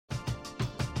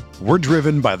We're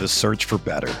driven by the search for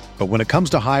better. But when it comes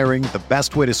to hiring, the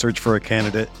best way to search for a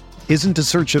candidate isn't to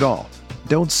search at all.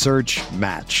 Don't search,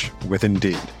 match with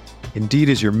Indeed. Indeed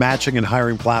is your matching and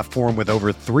hiring platform with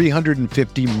over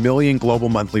 350 million global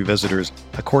monthly visitors,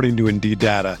 according to Indeed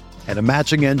data, and a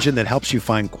matching engine that helps you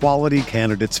find quality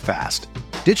candidates fast.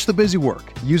 Ditch the busy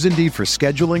work. Use Indeed for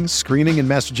scheduling, screening, and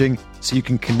messaging so you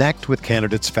can connect with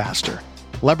candidates faster.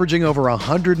 Leveraging over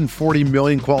 140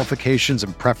 million qualifications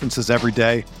and preferences every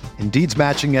day, Indeed's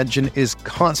matching engine is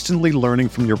constantly learning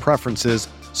from your preferences,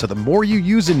 so the more you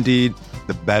use Indeed,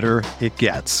 the better it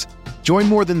gets. Join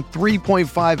more than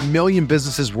 3.5 million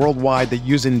businesses worldwide that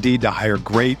use Indeed to hire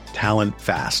great talent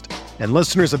fast. And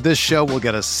listeners of this show will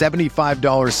get a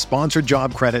 $75 sponsored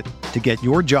job credit to get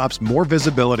your jobs more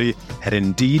visibility at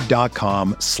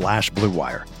Indeed.com/Blue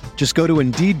Wire. Just go to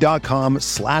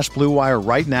Indeed.com/Blue Wire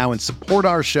right now and support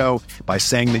our show by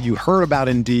saying that you heard about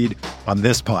Indeed on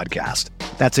this podcast.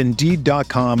 That's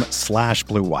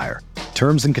Indeed.com/Blue Wire.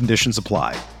 Terms and conditions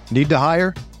apply. Need to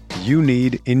hire? You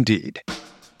need Indeed.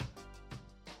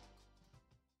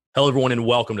 Hello, everyone, and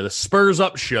welcome to the Spurs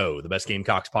Up Show, the best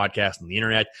Gamecocks podcast on the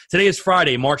internet. Today is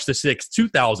Friday, March the 6th,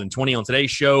 2020. On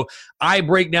today's show, I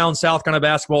break down South Carolina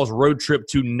basketball's road trip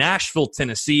to Nashville,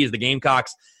 Tennessee, as the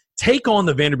Gamecocks take on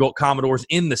the Vanderbilt Commodores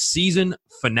in the season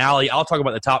finale. I'll talk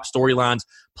about the top storylines,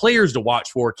 players to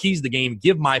watch for, keys to the game,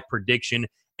 give my prediction,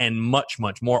 and much,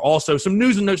 much more. Also, some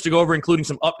news and notes to go over, including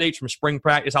some updates from spring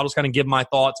practice. I'll just kind of give my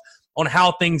thoughts on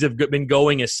how things have been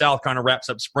going as South Carolina wraps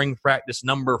up spring practice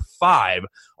number 5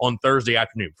 on Thursday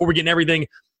afternoon. Before we get into everything,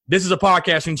 this is a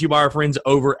podcast brought to you by our friends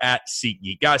over at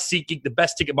SeatGeek. Guys, SeatGeek, the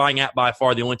best ticket buying app by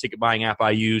far, the only ticket buying app I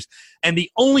use, and the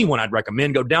only one I'd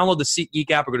recommend. Go download the SeatGeek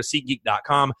app or go to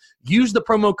SeatGeek.com. Use the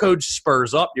promo code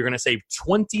SPURSUP. You're going to save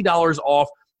 $20 off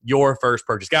your first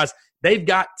purchase. Guys, they've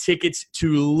got tickets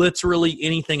to literally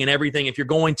anything and everything. If you're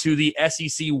going to the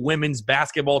SEC women's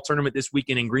basketball tournament this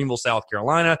weekend in Greenville, South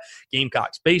Carolina,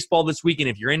 Gamecocks baseball this weekend,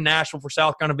 if you're in Nashville for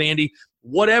South Carolina Bandy,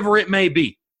 whatever it may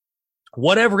be,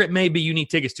 you need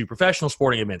tickets to professional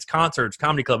sporting events, concerts,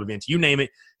 comedy club events, you name it,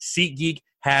 SeatGeek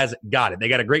has got it. They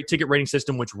got a great ticket rating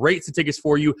system which rates the tickets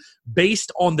for you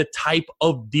based on the type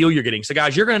of deal you're getting. So,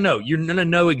 guys, you're going to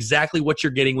know exactly what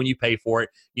you're getting when you pay for it.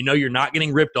 You know you're not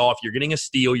getting ripped off. You're getting a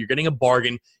steal. You're getting a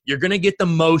bargain. You're going to get the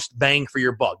most bang for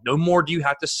your buck. No more do you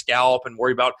have to scalp and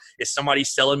worry about, is somebody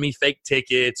selling me fake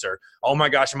tickets, or, oh, my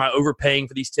gosh, am I overpaying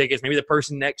for these tickets? Maybe the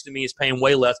person next to me is paying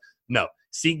way less. No.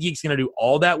 SeatGeek's going to do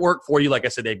all that work for you. Like I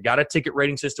said, they've got a ticket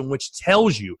rating system which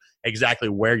tells you exactly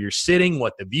where you're sitting,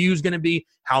 what the view is going to be,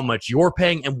 how much you're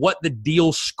paying, and what the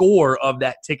deal score of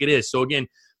that ticket is. So, again,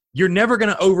 you're never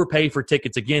going to overpay for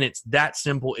tickets. Again, it's that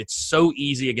simple. It's so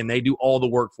easy. Again, they do all the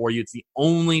work for you. It's the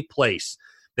only place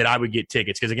that I would get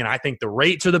tickets because, again, I think the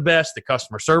rates are the best, the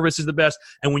customer service is the best,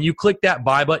 and when you click that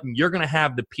buy button, you're going to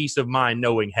have the peace of mind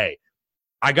knowing, hey,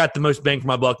 I got the most bang for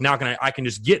my buck. Now I can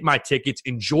just get my tickets,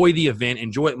 enjoy the event,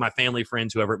 enjoy it with my family,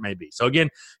 friends, whoever it may be. So, again,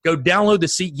 go download the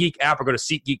SeatGeek app or go to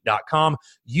SeatGeek.com.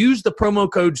 Use the promo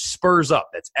code SPURSUP,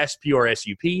 that's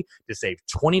SPRSUP, to save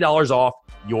 $20 off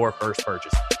your first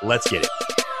purchase. Let's get it.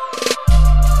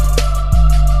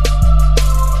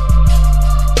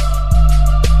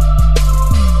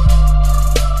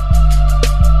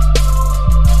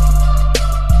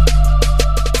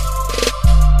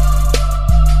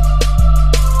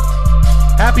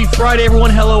 Happy Friday, everyone.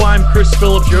 Hello, I'm Chris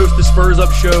Phillips, your host of the Spurs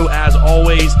Up Show, as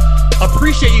always.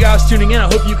 Appreciate you guys tuning in. I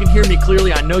hope you can hear me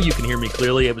clearly. I know you can hear me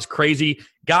clearly. It was crazy.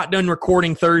 Got done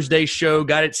recording Thursday's show,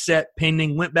 got it set,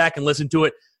 pending, went back and listened to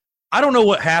it. I don't know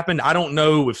what happened. I don't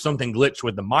know if something glitched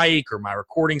with the mic or my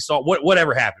recording software.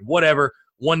 Whatever happened. Whatever.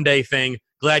 One day thing.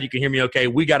 Glad you can hear me okay.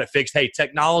 We got it fixed. Hey,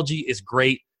 technology is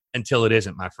great until it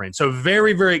isn't, my friend. So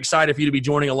very, very excited for you to be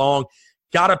joining along.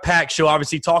 Got a packed show,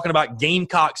 obviously, talking about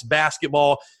Gamecocks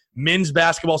basketball, men's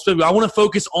basketball. Specifically, I want to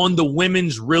focus on the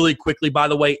women's really quickly, by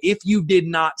the way. If you did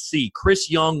not see, Chris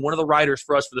Young, one of the writers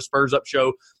for us for the Spurs Up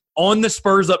Show, on the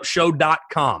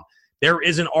SpursUpShow.com, there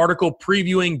is an article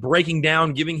previewing, breaking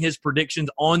down, giving his predictions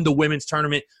on the women's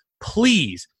tournament.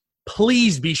 Please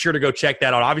be sure to go check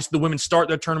that out. Obviously, the women start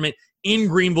their tournament in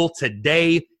Greenville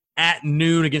today at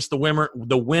noon against the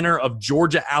winner of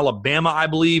Georgia-Alabama, I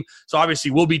believe. So obviously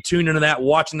we'll be tuned into that,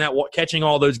 watching that, catching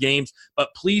all those games. But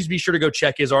please be sure to go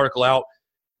check his article out.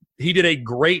 He did a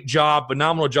great job,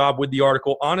 phenomenal job with the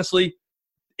article. Honestly,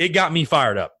 it got me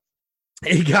fired up.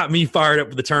 It got me fired up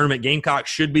for the tournament.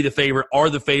 Gamecocks should be the favorite, are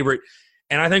the favorite.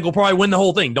 And I think we'll probably win the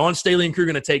whole thing. Dawn Staley and crew are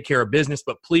going to take care of business.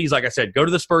 But please, like I said, go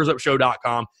to the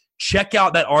SpursUpShow.com. check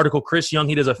out that article. Chris Young,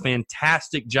 he does a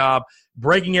fantastic job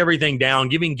breaking everything down,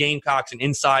 giving Gamecocks an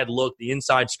inside look, the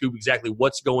inside scoop, exactly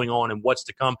what's going on and what's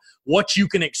to come, what you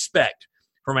can expect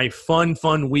from a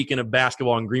fun weekend of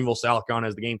basketball in Greenville, South Carolina,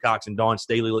 as the Gamecocks and Dawn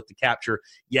Staley look to capture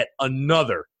yet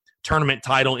another tournament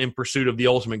title in pursuit of the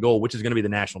ultimate goal, which is going to be the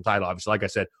national title. Obviously, like I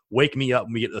said, wake me up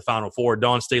when we get to the Final Four.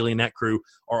 Dawn Staley and that crew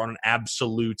are on an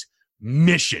absolute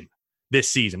mission this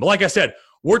season. But like I said,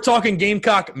 we're talking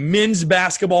Gamecock men's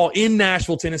basketball in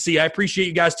Nashville, Tennessee. I appreciate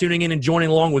you guys tuning in and joining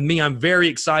along with me. I'm very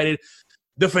excited.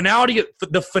 The finale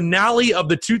of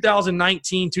the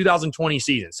 2019-2020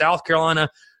 season. South Carolina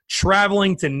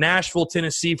traveling to Nashville,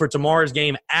 Tennessee for tomorrow's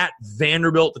game at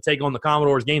Vanderbilt to take on the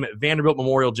Commodores. Game at Vanderbilt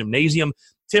Memorial Gymnasium.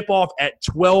 Tip-off at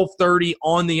 12:30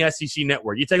 on the SEC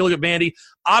Network. You take a look at Vandy.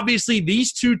 Obviously,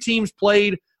 these two teams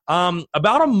played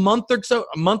about a month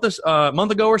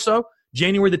ago or so.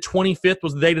 January the 25th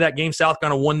was the date of that game. South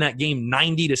Carolina won that game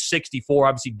 90-64,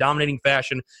 obviously dominating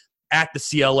fashion at the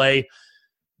CLA.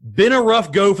 Been a rough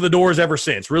go for the Dores ever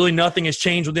since. Really nothing has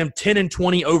changed with them.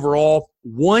 10-20 overall,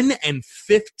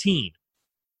 1-15.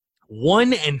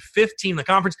 1-15 in the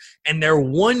conference, and their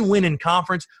one win in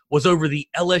conference was over the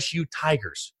LSU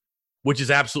Tigers, which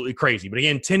is absolutely crazy. But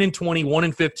again, 10-20,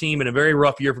 1-15, and a very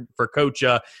rough year for Coach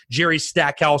Jerry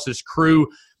Stackhouse's crew.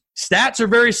 Stats are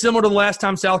very similar to the last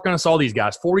time South Carolina saw these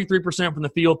guys. 43% from the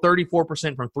field,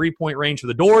 34% from three-point range for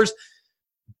the Dores.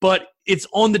 But it's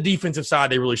on the defensive side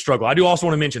they really struggle. I do also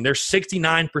want to mention they're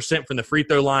 69% from the free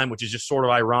throw line, which is just sort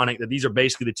of ironic that these are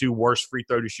basically the two worst free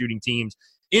throw to shooting teams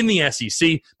in the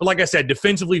SEC. But like I said,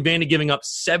 defensively, Vandy giving up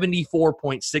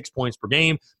 74.6 points per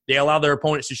game. They allow their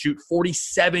opponents to shoot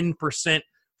 47%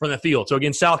 from the field. So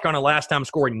again, South Carolina last time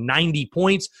scoring 90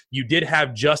 points. You did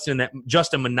have Justin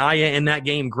Minaya in that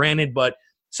game, granted, but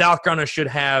South Carolina should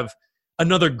have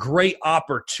another great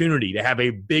opportunity to have a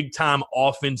big-time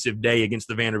offensive day against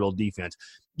the Vanderbilt defense.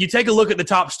 You take a look at the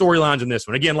top storylines in this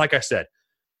one. Again, like I said,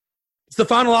 it's the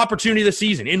final opportunity of the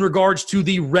season in regards to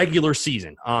the regular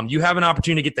season. You have an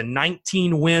opportunity to get the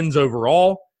 19 wins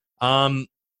overall,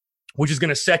 which is going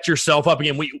to set yourself up.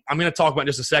 Again, I'm going to talk about in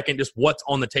just a second just what's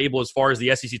on the table as far as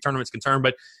the SEC tournament is concerned.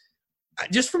 But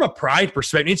just from a pride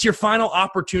perspective, it's your final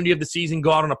opportunity of the season.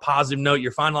 Go out on a positive note.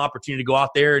 Your final opportunity to go out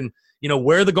there and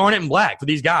wear the garnet and black for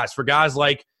these guys. For guys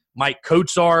like Mike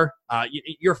Kotsar,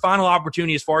 your final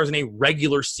opportunity as far as in a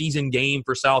regular season game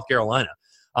for South Carolina.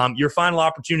 Your final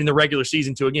opportunity in the regular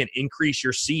season to, again, increase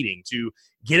your seeding, to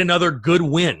get another good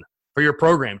win for your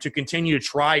program, to continue to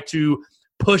try to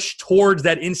push towards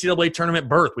that NCAA tournament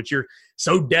berth, which you're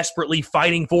so desperately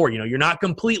fighting for. You're not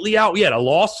completely out yet. A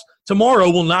loss tomorrow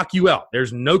will knock you out.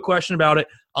 There's no question about it.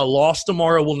 A loss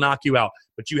tomorrow will knock you out.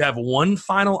 But you have one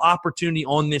final opportunity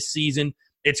on this season.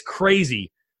 It's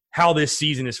crazy how this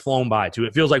season has flown by, too.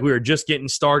 It feels like we were just getting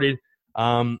started.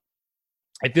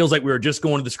 It feels like we were just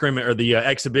going to the scrimmage or the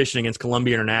exhibition against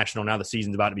Columbia International. Now the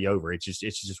season's about to be over. It's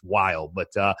just wild. But,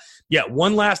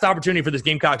 one last opportunity for this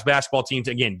Gamecocks basketball team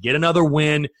to, again, get another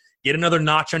win, get another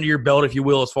notch under your belt, if you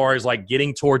will, as far as, like,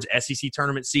 getting towards SEC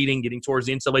tournament seeding, getting towards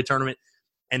the NCAA tournament.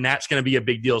 And that's going to be a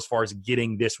big deal as far as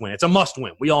getting this win. It's a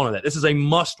must-win. We all know that. This is a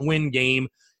must-win game.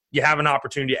 You have an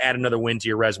opportunity to add another win to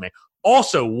your resume.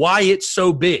 Also, why it's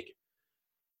so big.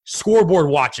 Scoreboard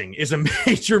watching is a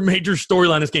major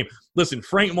storyline in this game. Listen,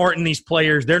 Frank Martin, these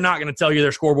players, they're not going to tell you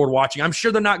they're scoreboard watching. I'm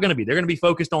sure they're not going to be. They're going to be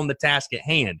focused on the task at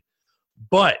hand.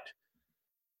 But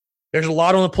there's a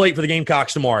lot on the plate for the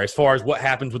Gamecocks tomorrow as far as what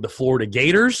happens with the Florida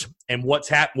Gators and what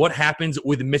happens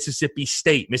with Mississippi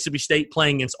State. Mississippi State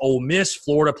playing against Ole Miss,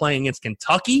 Florida playing against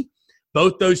Kentucky.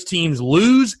 Both those teams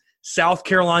lose. South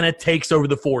Carolina takes over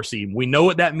the 4 seed. We know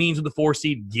what that means with the 4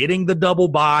 seed, getting the double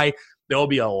bye. There'll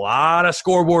be a lot of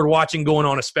scoreboard watching going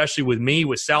on, especially with me,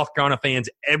 with South Carolina fans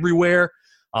everywhere.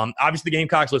 Obviously, the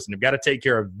Gamecocks, listen, they've got to take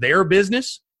care of their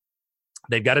business.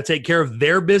 They've got to take care of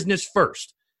their business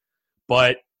first.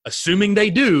 But assuming they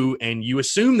do, and you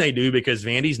assume they do because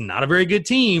Vandy's not a very good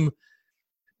team,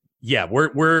 yeah,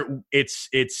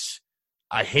 it's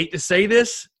I hate to say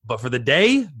this, but for the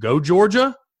day, go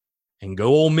Georgia and go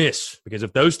Ole Miss. Because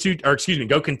if those two,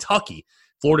 go Kentucky.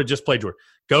 Florida just played Georgia.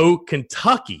 Go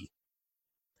Kentucky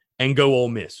and go Ole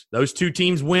Miss. Those two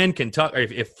teams win. Kentucky.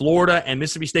 If Florida and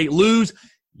Mississippi State lose,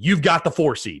 you've got the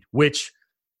 4 seed, which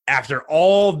after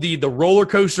all the roller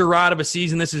coaster ride of a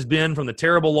season this has been, from the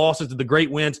terrible losses to the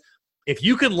great wins, if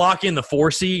you could lock in the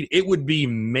 4 seed, it would be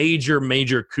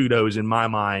major kudos in my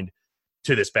mind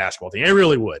to this basketball team. It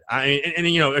really would.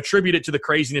 Attribute it to the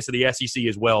craziness of the SEC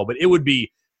as well, but it would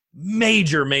be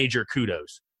major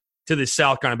kudos to this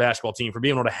South Carolina basketball team for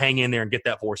being able to hang in there and get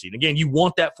that 4 seed. Again, you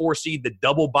want that 4 seed. The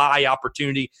double bye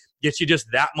opportunity gets you just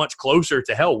that much closer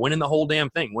to winning the whole damn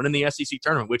thing, winning the SEC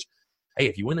tournament, which, hey,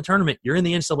 if you win the tournament, you're in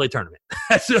the NCAA tournament.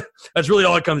 That's really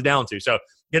all it comes down to. So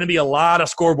going to be a lot of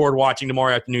scoreboard watching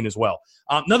tomorrow afternoon as well.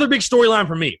 Another big storyline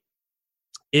for me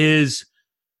is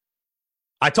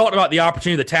I talked about the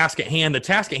opportunity, the task at hand. The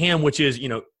task at hand, which is,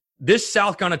 this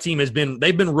South Carolina team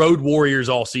they've been road warriors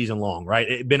all season long, right?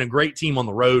 It's been a great team on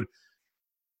the road.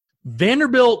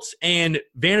 Vanderbilt and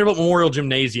Vanderbilt Memorial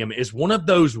Gymnasium is one of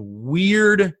those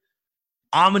weird,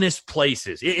 ominous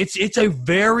places. It's a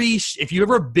very, if you've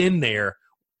ever been there,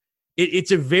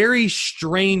 it's a very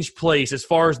strange place as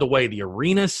far as the way the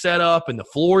arena's set up and the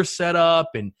floor's set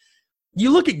up. And you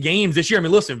look at games this year. I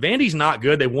mean, listen, Vandy's not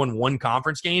good. They won one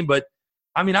conference game, but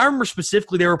I mean, I remember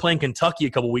specifically they were playing Kentucky a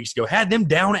couple weeks ago, had them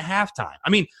down at halftime. I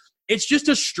mean, it's just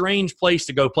a strange place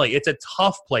to go play. It's a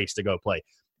tough place to go play.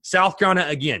 South Carolina,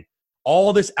 again,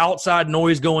 all this outside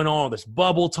noise going on, this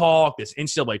bubble talk, this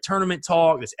NCAA tournament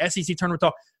talk, this SEC tournament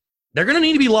talk, they're going to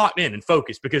need to be locked in and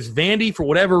focused because Vandy, for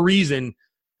whatever reason,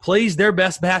 plays their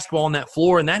best basketball on that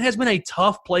floor, and that has been a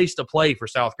tough place to play for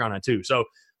South Carolina too. So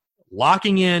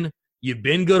locking in, you've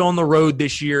been good on the road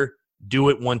this year. Do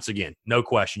it once again. No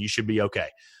question. You should be okay.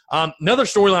 Another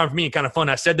storyline for me, and kind of fun,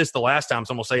 I said this the last time,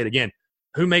 so I'm going to say it again.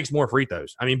 Who makes more free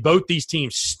throws? I mean, both these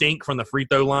teams stink from the free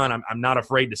throw line. I'm not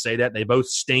afraid to say that. They both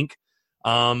stink.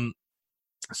 So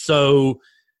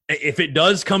if it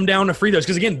does come down to free throws,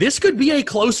 because again, this could be a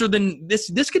closer than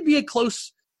this could be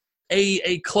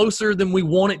a closer than we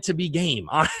want it to be game.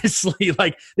 Honestly,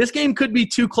 like this game could be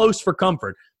too close for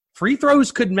comfort. Free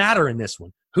throws could matter in this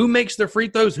one. Who makes their free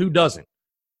throws? Who doesn't?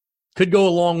 Could go a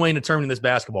long way in determining this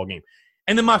basketball game.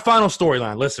 And then my final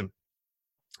storyline. Listen,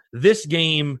 this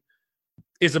game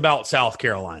is about South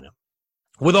Carolina.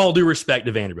 With all due respect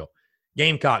to Vanderbilt,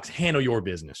 Gamecocks, handle your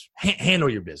business. Handle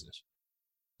your business.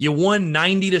 You won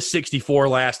 90-64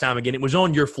 last time. Again, it was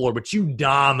on your floor, but you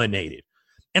dominated.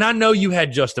 And I know you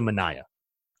had Justin Minaya.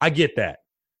 I get that.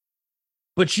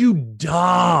 But you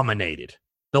dominated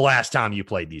the last time you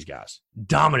played these guys.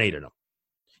 Dominated them.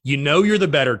 You know you're the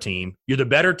better team. You're the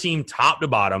better team top to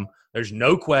bottom. There's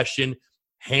no question.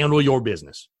 Handle your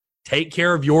business. Take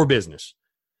care of your business.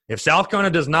 If South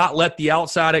Carolina does not let the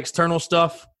outside external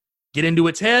stuff get into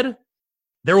its head,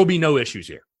 there will be no issues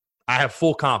here. I have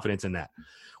full confidence in that.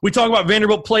 We talk about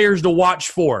Vanderbilt players to watch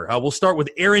for. We'll start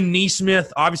with Aaron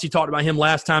Nesmith. Obviously talked about him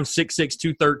last time, 6'6",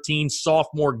 213,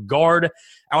 sophomore guard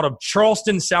out of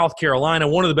Charleston, South Carolina,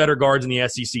 one of the better guards in the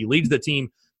SEC. Leads the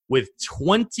team with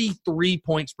 23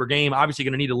 points per game. Obviously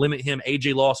going to need to limit him.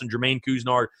 A.J. Lawson, Jermaine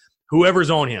Couisnard, whoever's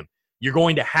on him. You're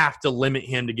going to have to limit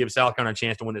him to give South Carolina a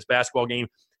chance to win this basketball game.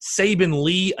 Saban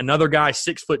Lee, another guy,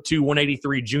 6'2",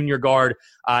 183, junior guard,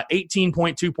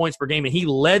 18.2 points per game, and he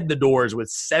led the Dores with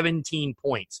 17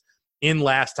 points in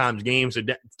last time's game. So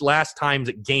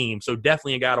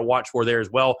definitely a guy to watch for there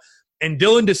as well. And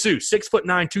Dylan DeSuze, 6'9",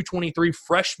 223,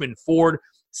 freshman forward,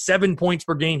 7 points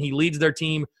per game. He leads their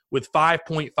team with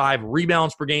 5.5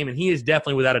 rebounds per game, and he is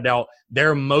definitely, without a doubt,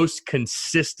 their most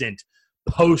consistent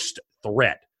post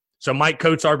threat. So Mike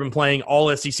Coates been playing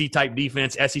all SEC-type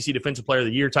defense, SEC Defensive Player of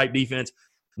the Year-type defense.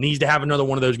 Needs to have another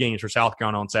one of those games for South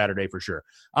Carolina on Saturday for sure.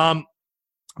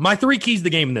 My three keys to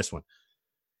the game in this one.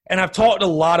 And I've talked a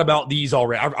lot about these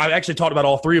already. I've actually talked about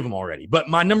all three of them already. But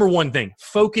my number one thing,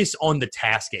 focus on the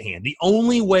task at hand. The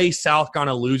only way South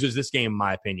Carolina loses this game, in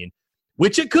my opinion,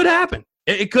 which it could happen.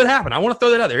 It could happen. I want to throw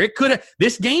that out there.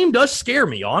 This game does scare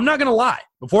me, y'all. I'm not going to lie.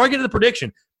 Before I get to the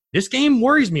prediction, this game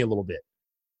worries me a little bit.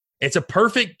 It's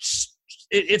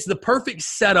the perfect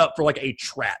setup for like a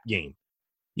trap game.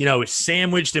 You know, it's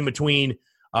sandwiched in between,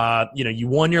 you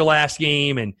won your last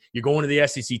game and you're going to the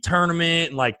SEC tournament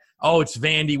and like, oh, it's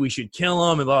Vandy, we should kill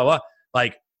them and blah, blah, blah.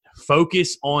 Like,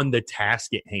 focus on the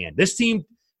task at hand. This team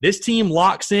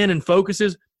locks in and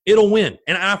focuses, it'll win.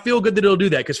 And I feel good that it'll do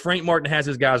that because Frank Martin has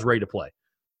his guys ready to play.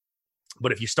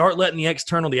 But if you start letting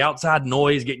the outside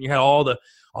noise get in your head,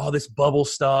 all this bubble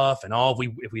stuff and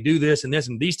if we do this and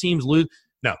these teams lose.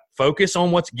 No, focus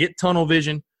on get tunnel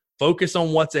vision, focus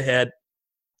on what's ahead,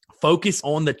 focus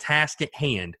on the task at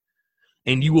hand,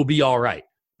 and you will be all right.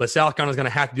 But South Carolina's going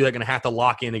to have to do that, going to have to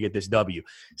lock in to get this W.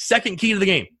 Second key to the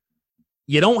game,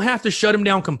 you don't have to shut him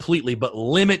down completely, but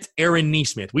limit Aaron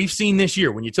Nesmith. We've seen this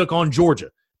year when you took on Georgia,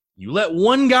 you let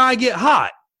one guy get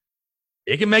hot,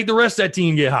 it can make the rest of that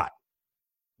team get hot.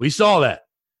 We saw that.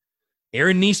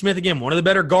 Aaron Nesmith, again, one of the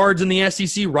better guards in the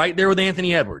SEC, right there with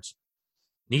Anthony Edwards.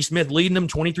 Nesmith leading them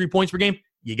 23 points per game.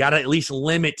 You got to at least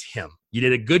limit him. You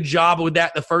did a good job with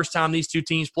that the first time these two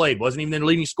teams played. Wasn't even their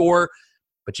leading scorer,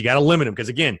 but you got to limit him because,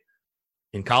 again,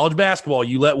 In college basketball,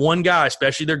 you let one guy,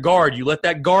 especially their guard, you let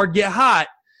that guard get hot,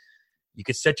 you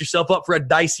could set yourself up for a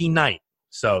dicey night.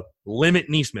 So limit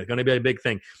Nesmith, going to be a big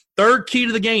thing. Third key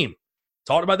to the game,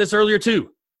 talked about this earlier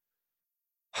too.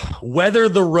 Weather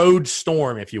the road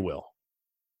storm, if you will.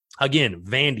 Again,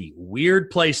 Vandy, weird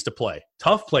place to play.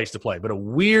 Tough place to play, but a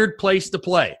weird place to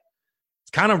play.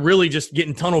 It's kind of really just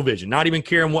getting tunnel vision, not even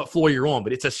caring what floor you're on,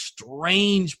 but it's a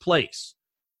strange place.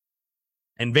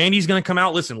 And Vandy's going to come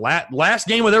out, listen, last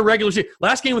game of their regular season,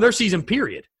 last game of their season,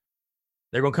 period.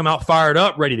 They're going to come out fired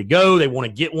up, ready to go. They want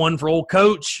to get one for old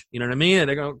coach. You know what I mean?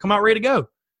 They're going to come out ready to go.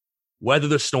 Weather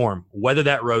the storm. Weather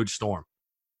that road storm.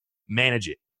 Manage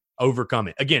it. Overcome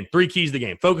it. Again, 3 keys to the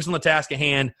game. Focus on the task at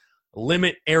hand.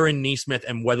 Limit Aaron Nesmith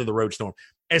and weather the road storm.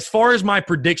 As far as my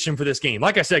prediction for this game,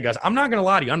 like I said, guys, I'm not going to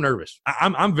lie to you. I'm nervous.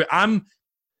 I'm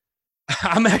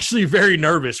actually very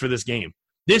nervous for this game.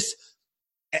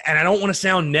 And I don't want to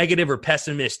sound negative or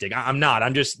pessimistic. I'm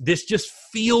not. This just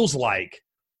feels like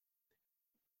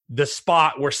the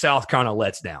spot where South Carolina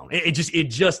lets down.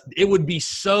 It would be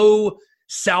so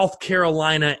South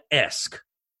Carolina-esque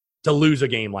to lose a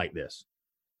game like this.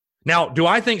 Now, do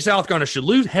I think South Carolina should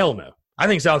lose? Hell no. I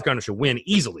think South Carolina should win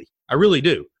easily. I really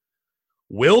do.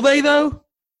 Will they, though?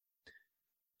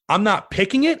 I'm not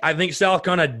picking it. I think South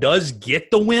Carolina does get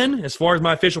the win as far as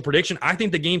my official prediction. I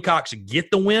think the Gamecocks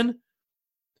get the win,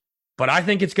 but I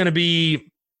think it's going to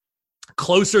be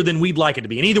closer than we'd like it to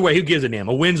be. And either way, who gives a damn?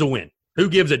 A win's a win. Who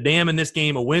gives a damn in this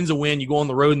game? A win's a win. You go on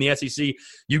the road in the SEC.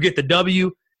 You get the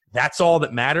W. That's all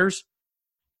that matters.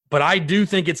 But I do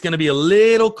think it's going to be a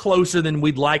little closer than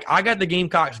we'd like. I got the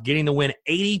Gamecocks getting the win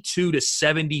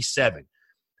 82-77.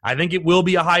 I think it will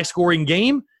be a high-scoring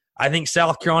game. I think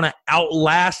South Carolina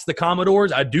outlasts the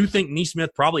Commodores. I do think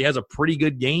Nesmith probably has a pretty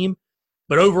good game.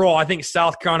 But overall, I think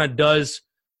South Carolina does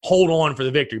hold on for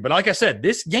the victory. But like I said,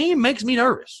 this game makes me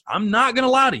nervous. I'm not going to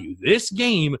lie to you. This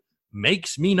game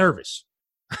makes me nervous.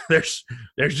 There's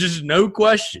just no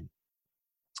question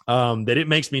that it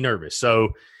makes me nervous.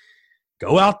 So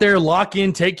go out there, lock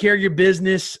in, take care of your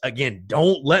business. Again,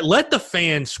 don't let the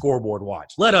fans scoreboard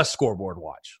watch. Let us scoreboard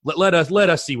watch. Let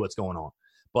us see what's going on.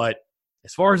 But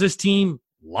as far as this team,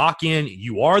 lock in.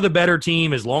 You are the better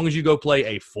team as long as you go play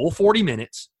a full 40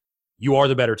 minutes. You are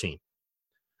the better team.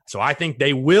 So I think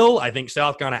they will. I think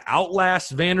South Carolina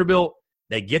outlasts Vanderbilt.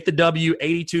 They get the W,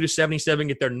 82-77,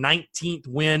 get their 19th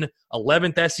win,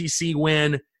 11th SEC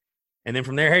win. And then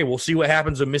from there, hey, we'll see what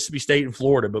happens with Mississippi State and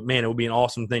Florida. But, man, it would be an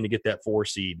awesome thing to get that 4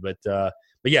 seed. But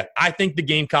yeah, I think the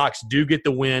Gamecocks do get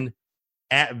the win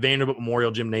at Vanderbilt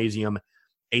Memorial Gymnasium,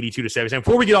 82-77.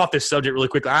 Before we get off this subject really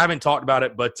quickly, I haven't talked about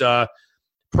it, but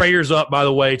prayers up, by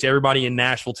the way, to everybody in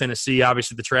Nashville, Tennessee.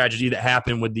 Obviously, the tragedy that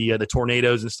happened with the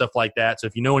tornadoes and stuff like that. So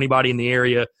if you know anybody in the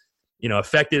area,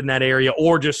 affected in that area,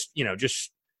 or just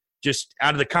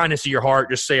out of the kindness of your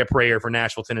heart, just say a prayer for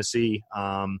Nashville, Tennessee.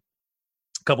 A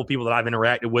couple people that I've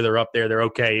interacted with are up there. They're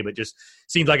okay, but just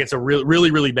seems like it's a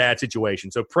really, really bad situation.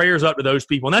 So prayers up to those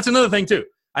people. And that's another thing, too.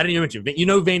 I didn't even mention,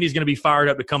 Vandy's going to be fired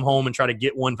up to come home and try to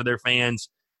get one for their fans.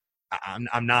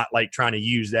 I'm not, trying to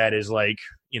use that as,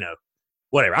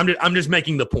 whatever. I'm just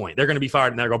making the point. They're going to be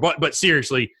fired in that regard. But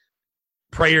seriously,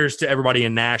 prayers to everybody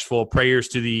in Nashville. Prayers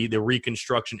to the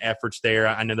reconstruction efforts there.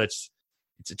 I know it's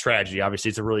a tragedy. Obviously,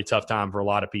 it's a really tough time for a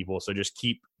lot of people. So just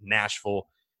keep Nashville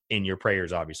in your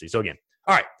prayers, obviously. So, again,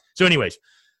 all right. So, anyways,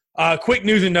 quick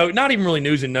news and note. Not even really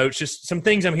news and notes. Just some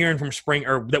things I'm hearing from spring,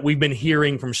 or that we've been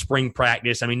hearing from spring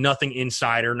practice. I mean, nothing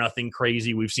insider, nothing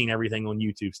crazy. We've seen everything on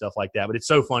YouTube, stuff like that. But it's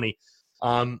so funny.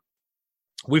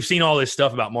 We've seen all this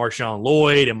stuff about Marshawn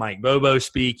Lloyd and Mike Bobo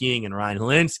speaking, and Ryan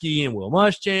Helinski and Will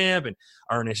Muschamp and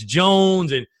Ernest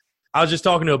Jones. And I was just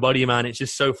talking to a buddy of mine. It's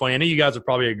just so funny. I know you guys would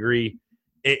probably agree.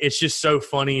 It's just so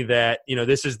funny that,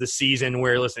 this is the season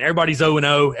where, listen, everybody's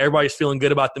 0-0. Everybody's feeling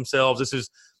good about themselves. This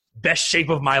is best shape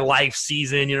of my life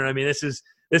season. You know what I mean? This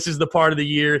is the part of the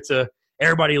year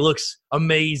everybody looks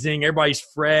amazing. Everybody's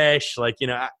fresh.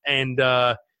 And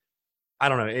I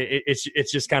don't know.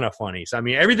 It's just kind of funny. So, I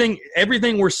mean,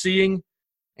 everything we're seeing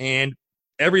and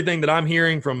everything that I'm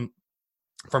hearing from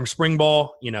spring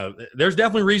ball, there's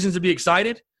definitely reasons to be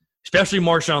excited, especially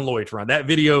Marshawn Lloyd's run. That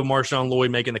video of Marshawn Lloyd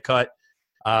making the cut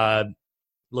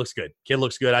looks good. Kid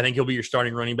looks good. I think he'll be your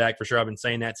starting running back for sure. I've been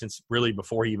saying that since really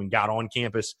before he even got on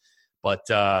campus. But,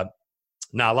 a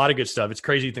lot of good stuff. It's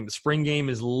crazy to think the spring game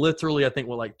is literally, I think,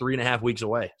 3.5 weeks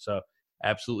away. So,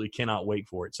 absolutely cannot wait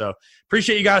for it. So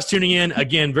appreciate you guys tuning in.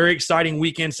 Again, very exciting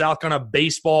weekend. South Carolina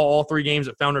baseball, all 3 games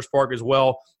at Founders Park as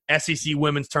well. SEC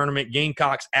women's tournament,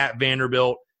 Gamecocks at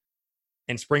Vanderbilt.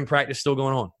 and spring practice still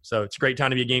going on. So it's a great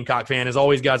time to be a Gamecock fan. As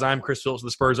always, guys, I'm Chris Phillips of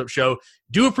the Spurs Up Show.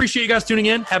 Do appreciate you guys tuning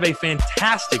in. Have a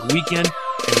fantastic weekend,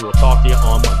 and we will talk to you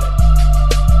on Monday.